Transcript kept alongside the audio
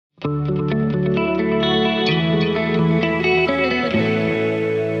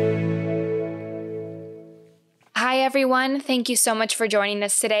everyone. Thank you so much for joining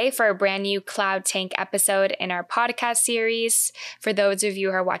us today for a brand new Cloud Tank episode in our podcast series. For those of you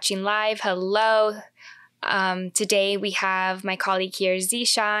who are watching live, hello. Today we have my colleague here,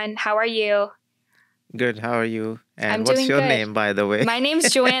 Zeeshan. How are you? Good. How are you? I'm And what's doing your good. name, by the way? My name's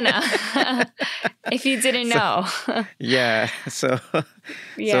Joanna, if you didn't So, know. yeah.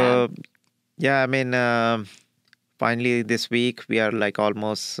 Yeah, So yeah. Finally, this week we are like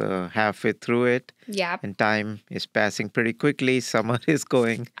almost halfway through it, yeah. and time is passing pretty quickly. Summer is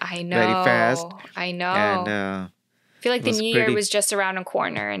going I very fast, know. I and know. I feel like it the was new year pretty. was just around a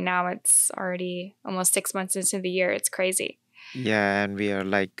corner and now it's already almost 6 months into the year. It's crazy. Yeah, and we are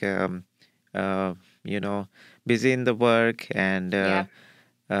like uh, you know busy in the work and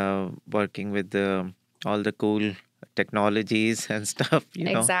Yeah, working with all the cool technologies and stuff.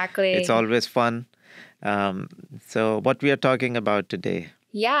 It's exactly. always fun. Um, so, what we are talking about today?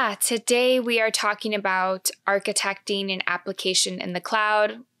 Yeah, today we are talking about architecting an application in the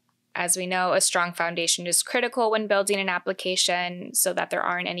cloud. As we know, a strong foundation is critical when building an application so that there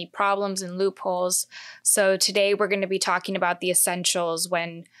aren't any problems and loopholes. So, today we're going to be talking about the essentials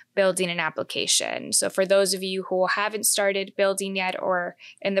when building an application. So, for those of you who haven't started building yet or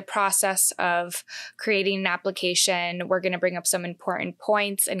in the process of creating an application, we're going to bring up some important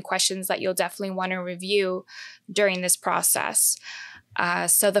points and questions that you'll definitely want to review during this process.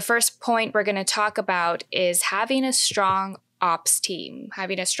 So, the first point we're going to talk about is having a strong ops team,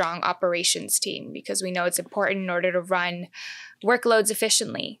 having a strong operations team, because we know it's important in order to run workloads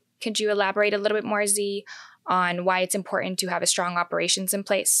efficiently. Could you elaborate a little bit more, Z, on why it's important to have a strong operations in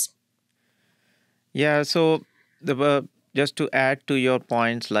place? Yeah, so just to add to your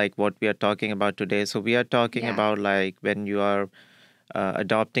points, like what we are talking about today. So we are talking Yeah. about like when you are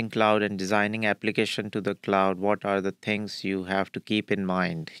adopting cloud and designing application to the cloud, what are the things you have to keep in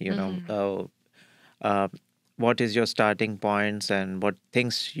mind? Uh, what is your starting points and what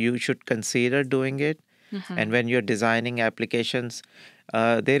things you should consider doing it. And when you're designing applications,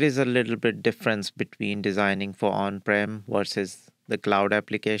 there is a little bit difference between designing for on-prem versus the cloud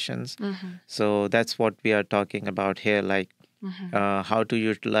applications. So that's what we are talking about here, like how to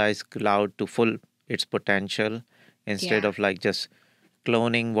utilize cloud to full its potential instead Yeah. of like just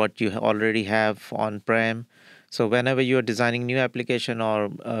cloning what you already have on-prem. So whenever you are designing new application or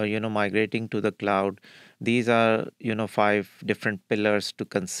migrating to the cloud, these are five different pillars to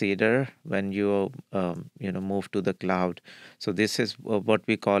consider when you move to the cloud. So this is what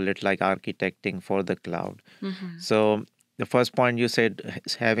we call it like architecting for the cloud. So the first point you said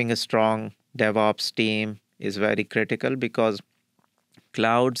having a strong DevOps team is very critical because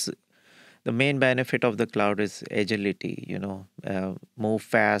clouds the main benefit of the cloud is agility, move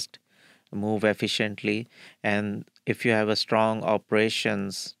fast, move efficiently. And if you have a strong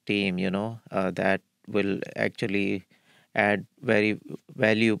operations team, that will actually add very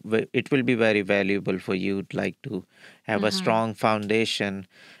it will be very valuable for you, like to have a strong foundation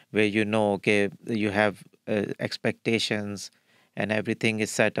where okay, you have expectations and everything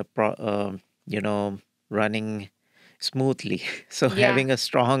is set up, running smoothly. So Yeah. having a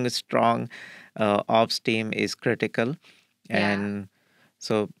strong ops team is critical, Yeah. and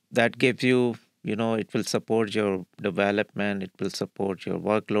so that gives you, it will support your development, it will support your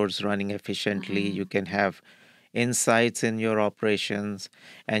workloads running efficiently. You can have insights in your operations,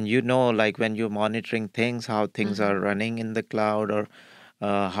 and like when you're monitoring things, how things are running in the cloud, or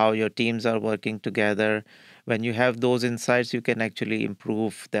how your teams are working together. When you have those insights, you can actually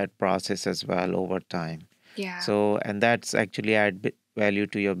improve that process as well over time. Yeah. So, and that's actually add value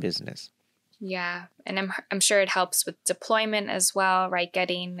to your business. Yeah. And I'm sure it helps with deployment as well, right?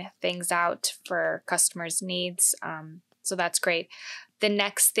 Getting things out for customers' needs. So that's great. The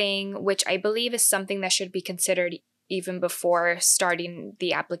next thing, which I believe is something that should be considered even before starting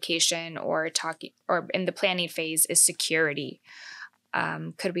the application or talking or in the planning phase, is security.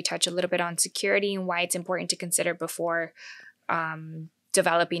 Could we touch a little bit on security and why it's important to consider before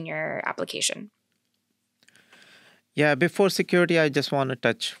developing your application? Yeah, before security, I just want to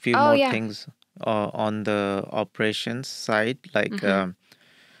touch a few Oh, more yeah. things on the operations side. Like,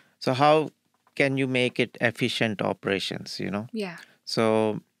 so how can you make it efficient operations? Yeah.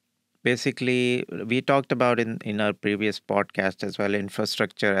 So basically, we talked about in our previous podcast as well,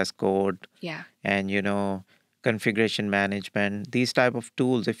 infrastructure as code Yeah. and, configuration management. These type of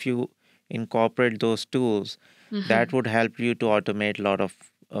tools, if you incorporate those tools, that would help you to automate a lot of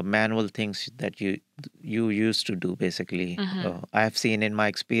manual things that you used to do basically. I have seen in my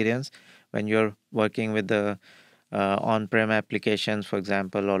experience when you're working with the on-prem applications, for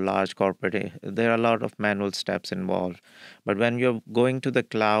example, or large corporate, there are a lot of manual steps involved. But when you're going to the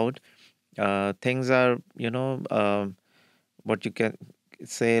cloud, things are what you can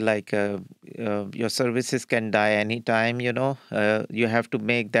say, like your services can die anytime. You have to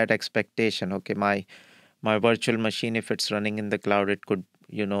make that expectation. Okay, my virtual machine, if it's running in the cloud, it could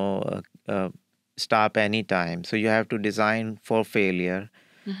stop anytime. So you have to design for failure.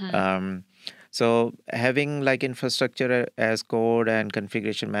 Mm-hmm. um, so having like infrastructure as code and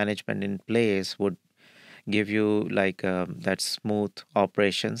configuration management in place would give you like that smooth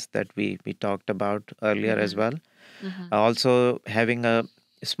operations that we talked about earlier as Mm-hmm. well. Mm-hmm. Also having a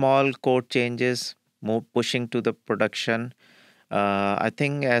small code changes, move pushing to the production. I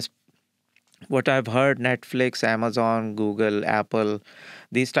think as what I've heard, Netflix, Amazon, Google, Apple,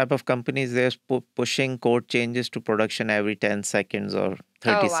 these type of companies, they're pushing code changes to production every 10 seconds or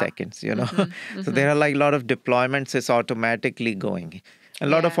 30 Oh, wow. seconds. Mm-hmm. So Mm-hmm. there are like a lot of deployments, it's automatically going. A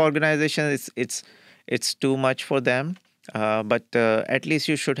lot of Yeah. organizations, it's too much for them. But at least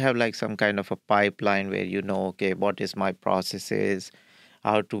you should have like some kind of a pipeline where okay, what is my processes,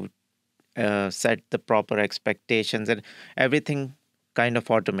 how to set the proper expectations, and everything kind of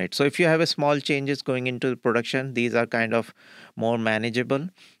automate. So if you have a small changes going into the production, these are kind of more manageable.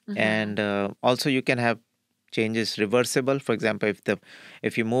 Mm-hmm. And also you can have changes reversible. For example,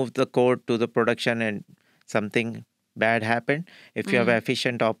 if you move the code to the production and something bad happened, if you have Mm.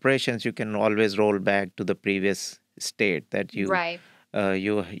 efficient operations, you can always roll back to the previous state that Right.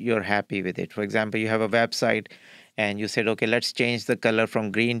 you're happy with it. For example, you have a website and you said, okay, let's change the color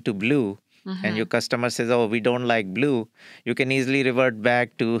from green to blue, and Mm-hmm. your customer says, oh, we don't like blue, you can easily revert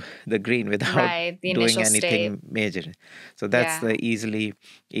back to the green without Right. The doing initial state. anything major. So that's Yeah. the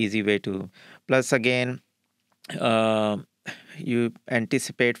easy way to. Plus again, uh, you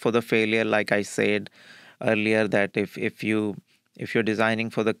anticipate for the failure, like I said earlier, that if you're designing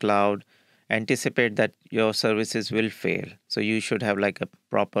for the cloud, anticipate that your services will fail. So you should have like a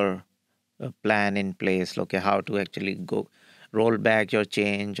proper plan in place. Okay, how to actually go roll back your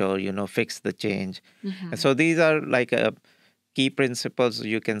change, or fix the change. And Mm-hmm. so these are like key principles,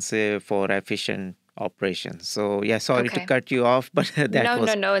 you can say, for efficient operations. So yeah, sorry to Okay. cut you off, but that No, no,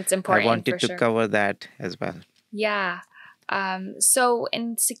 was, no. It's I important for wanted to sure. cover that as well. Yeah. So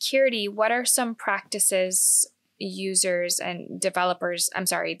in security, what are some practices users and developers, I'm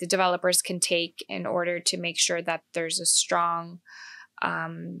sorry, the developers can take in order to make sure that there's a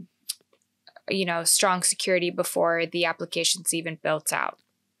um, strong security before the application's even built out?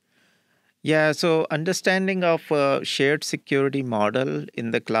 Yeah, so understanding of a shared security model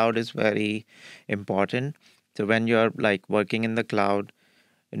in the cloud is very important. So when you're like working in the cloud,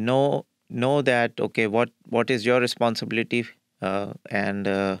 know that, okay, what is your responsibility, and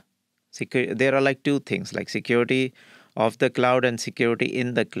there are like two things, like security of the cloud and security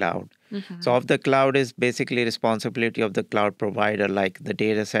in the cloud. So Mm-hmm. of the cloud is basically responsibility of the cloud provider, like the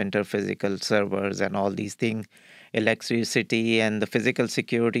data center, physical servers, and all these things, electricity, and the physical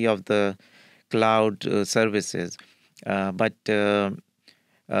security of the cloud services. But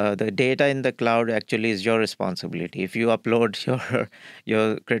the data in the cloud actually is your responsibility. If you upload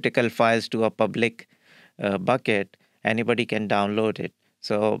your critical files to a public bucket, anybody can download it.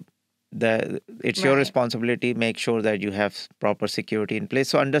 So it's your Right. responsibility. Make sure that you have proper security in place.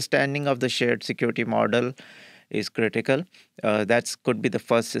 So understanding of the shared security model is critical. That's could be the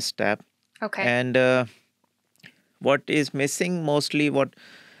first step. Okay. And what is missing mostly, what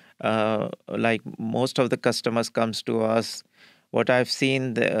like most of the customers comes to us, what I've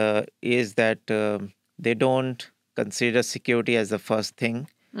seen is that they don't consider security as the first thing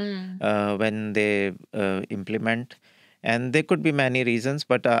Mm. when they implement. And there could be many reasons,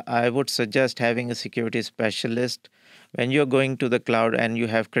 but I would suggest having a security specialist when you're going to the cloud and you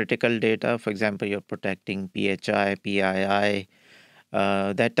have critical data. For example, you're protecting PHI, PII,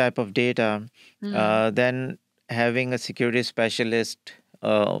 that type of data. Mm. Then having a security specialist,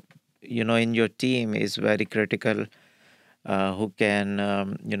 in your team is very critical. Who can,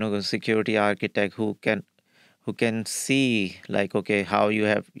 a security architect who can see, like, okay, how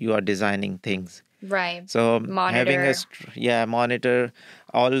you are designing things. Right. So having Monitor. monitor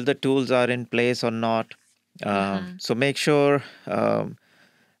all the tools are in place or not. Mm-hmm. So make sure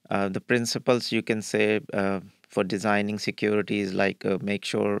the principles, you can say, for designing security is like, make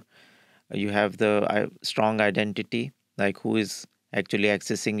sure you have the strong identity, like who is actually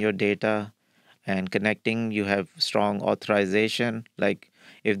accessing your data and connecting. You have strong authorization, like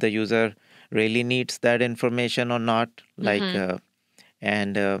if the user really needs that information or not, like Mm-hmm.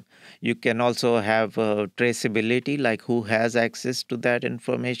 and you can also have traceability, like who has access to that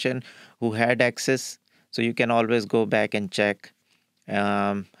information, who had access. So you can always go back and check,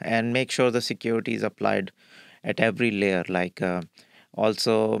 and make sure the security is applied at every layer, like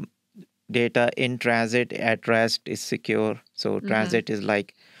also data in transit at rest is secure. So Mm-hmm. transit is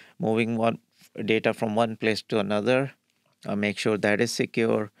like moving one data from one place to another. Make sure that is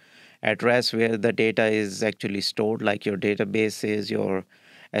secure. At rest, where the data is actually stored, like your databases, your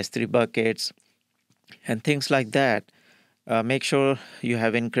S3 buckets, and things like that. Make sure you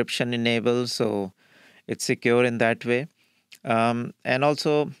have encryption enabled so it's secure in that way. And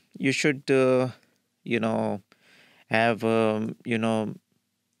also, you should, you know, have,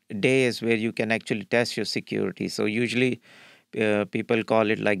 days where you can actually test your security. So usually people call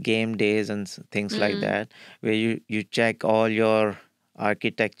it like game days and things like Mm. that, where you check all your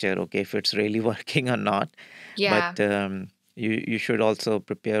architecture, okay, if it's really working or not. But Yeah. you should also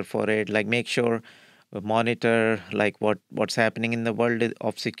prepare for it, like make sure monitor like what's happening in the world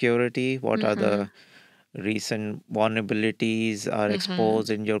of security, what are Mm-hmm. the recent vulnerabilities are Mm-hmm. exposed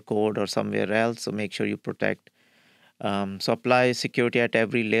in your code or somewhere else, so make sure you protect. So apply security at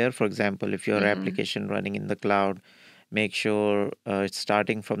every layer. For example, if your Mm-hmm. application running in the cloud, make sure it's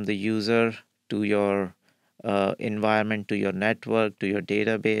starting from the user to your environment, to your network, to your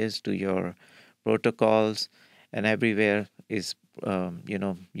database, to your protocols, and everywhere is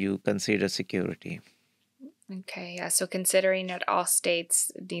you consider security. Okay, yeah. So considering at all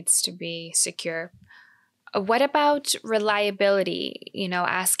states it needs to be secure. What about reliability?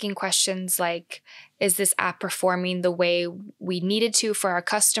 Asking questions like, is this app performing the way we needed to for our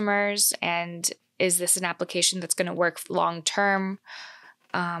customers? And is this an application that's going to work long term?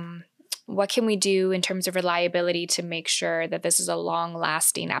 Um, what can we do in terms of reliability to make sure that this is a long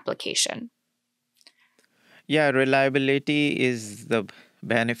lasting application? Yeah, reliability is the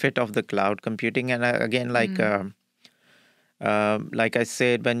benefit of the cloud computing, and again, Mm, like I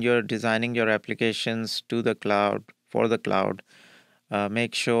said, when you're designing your applications to the cloud for the cloud,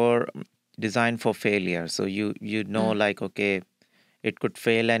 make sure design for failure. So you know, mm, like, okay, it could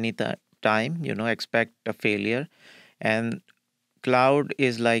fail any time. Expect a failure, and cloud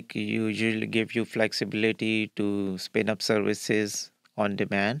is like usually give you flexibility to spin up services on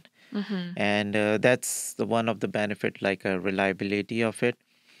demand, mm-hmm, and that's the one of the benefit, like a reliability of it.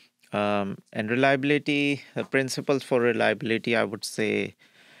 And reliability principles for reliability, I would say,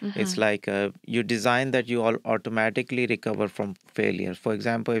 it's mm-hmm, like you design that you all automatically recover from failure. For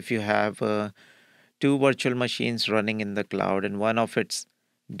example, if you have two virtual machines running in the cloud and one of it's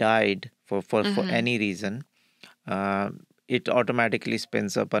died for mm-hmm. any reason, it automatically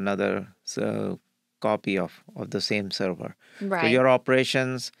spins up another copy of the same server. So Right. your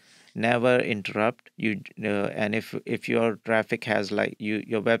operations never interrupt you. And if your traffic has like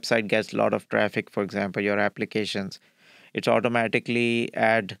your website gets a lot of traffic, for example, your applications, it automatically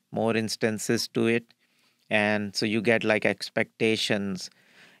add more instances to it, and so you get like expectations.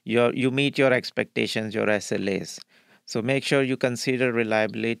 You meet your expectations, your SLAs. So make sure you consider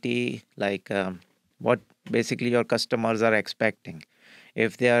reliability, like what basically your customers are expecting.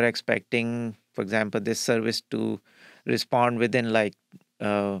 If they are expecting, for example, this service to respond within like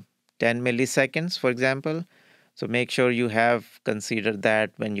uh, 10 milliseconds, for example, so make sure you have considered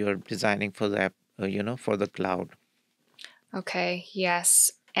that when you're designing for the app, for the cloud. Okay,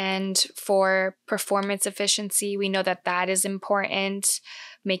 yes. And for performance efficiency, we know that that is important,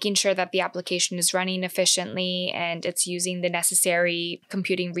 making sure that the application is running efficiently and it's using the necessary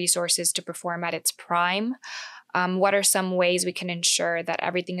computing resources to perform at its prime. What are some ways we can ensure that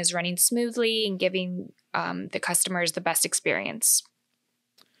everything is running smoothly and giving the customers the best experience?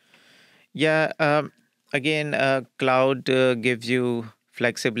 Yeah, again, cloud gives you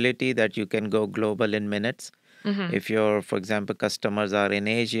flexibility that you can go global in minutes. Mm-hmm. If your, for example, customers are in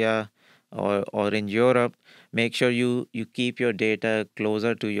Asia or in Europe, make sure you keep your data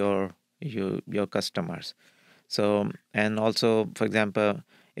closer to your customers. So, and also, for example,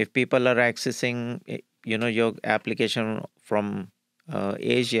 if people are accessing, your application from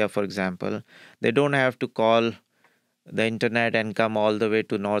Asia, for example, they don't have to call the internet and come all the way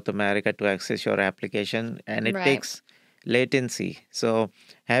to North America to access your application, and it Right. takes latency. So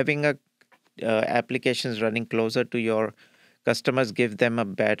having a applications running closer to your customers give them a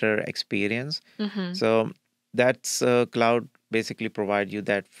better experience. Mm-hmm. So that's cloud basically provide you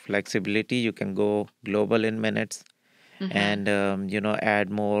that flexibility. You can go global in minutes, Mm-hmm. and add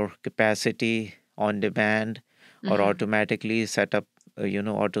more capacity on demand, or Mm-hmm. automatically set up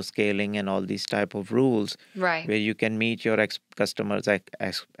auto scaling and all these type of rules Right. where you can meet your customers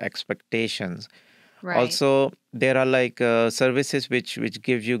expectations. Right. Also, there are like services which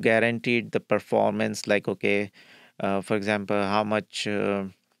give you guaranteed the performance, like, okay, for example, how much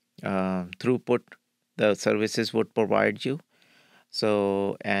throughput the services would provide you.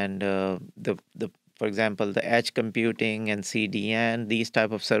 So, and the for example, the edge computing and CDN, these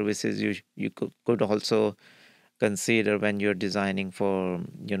type of services, you could also consider when you're designing for,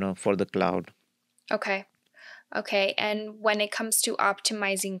 for the cloud. Okay. Okay. And when it comes to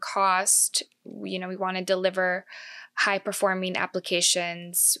optimizing cost, we want to deliver high performing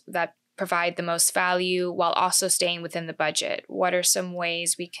applications that provide the most value while also staying within the budget. What are some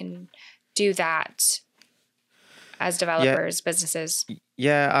ways we can do that as Yeah, developers, businesses?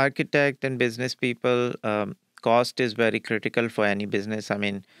 yeah, architect and business people, cost is very critical for any business. I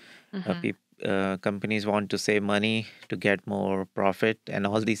mean, Mm-hmm. companies want to save money to get more profit and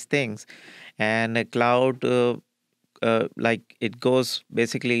all these things. And a cloud, like it goes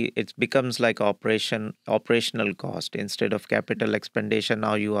basically, it becomes like operational cost instead of capital expenditure.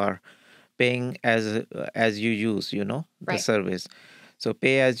 Now you are paying as you use, the Right. service. So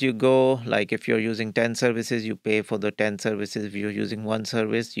pay as you go. Like if you're using 10 services, you pay for the 10 services. If you're using one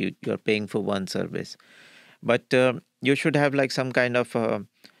service, you're paying for one service. But you should have like some kind of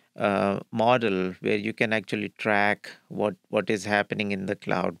model where you can actually track what is happening in the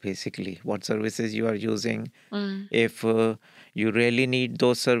cloud, basically what services you are using, Mm. if you really need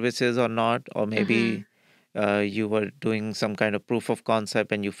those services or not, or Mm-hmm. maybe you were doing some kind of proof of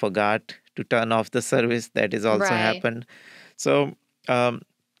concept and you forgot to turn off the service. That is also Right. happened. So um,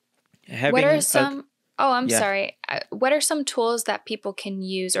 What are having a some, oh, I'm yeah. sorry. What are some tools that people can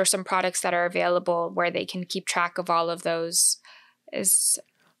use or some products that are available where they can keep track of all of those? Is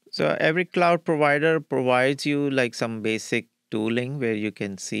So every cloud provider provides you like some basic tooling where you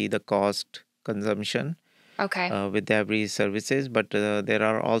can see the cost consumption okay. with every services, but there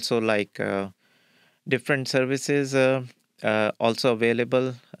are also like different services also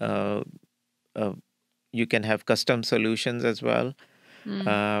available. Uh, you can have custom solutions as well,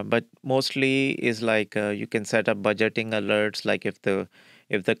 Mm. but mostly is like you can set up budgeting alerts. Like if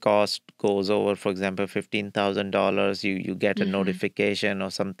the cost goes over, for example, $15,000, you get a Mm-hmm. notification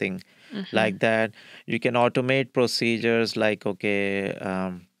or something Mm-hmm. like that. You can automate procedures like, okay,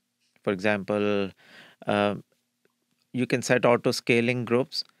 for example, um, you can set auto scaling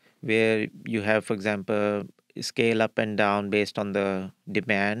groups where you have, for example, scale up and down based on the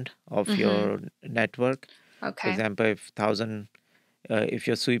demand of Mm-hmm. your network. For Okay. example, if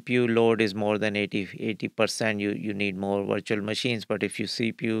your CPU load is more than 80%, you need more virtual machines. But if your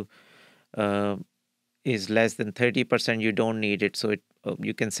CPU uh, is less than 30%, you don't need it. So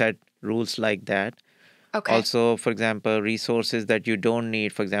you can set rules like that. Okay. Also, for example, resources that you don't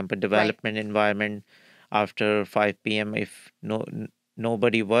need, for example, Right. development environment after 5 p.m. If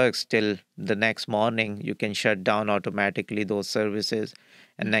nobody works till the next morning, you can shut down automatically those services.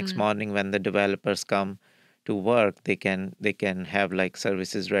 And next Mm-hmm. morning when the developers come to work, they can have like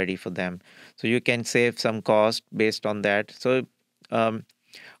services ready for them. So you can save some cost based on that. So um,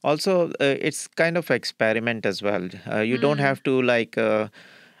 also it's kind of experiment as well. You don't Mm. have to like uh,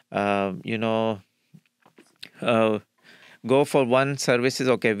 you know uh, go for one services.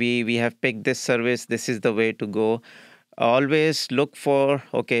 Okay, we have picked this service, this is the way to go. Always look for,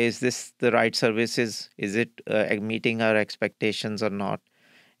 okay, is this the right services, is it meeting our expectations or not.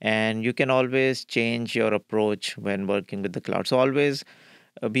 And you can always change your approach when working with the cloud. So always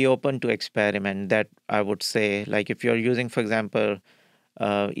be open to experiment, that I would say. Like if you're using, for example,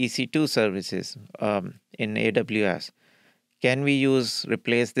 EC2 services in AWS, can we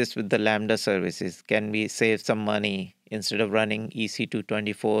replace this with the Lambda services? Can we save some money instead of running EC2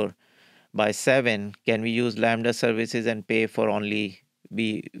 24/7? Can we use Lambda services and pay for only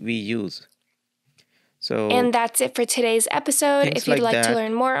we use? So And that's it for today's episode. things If you'd like like to that.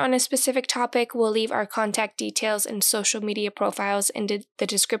 learn more on a specific topic, we'll leave our contact details and social media profiles in the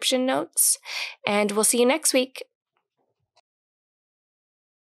description notes. And we'll see you next week.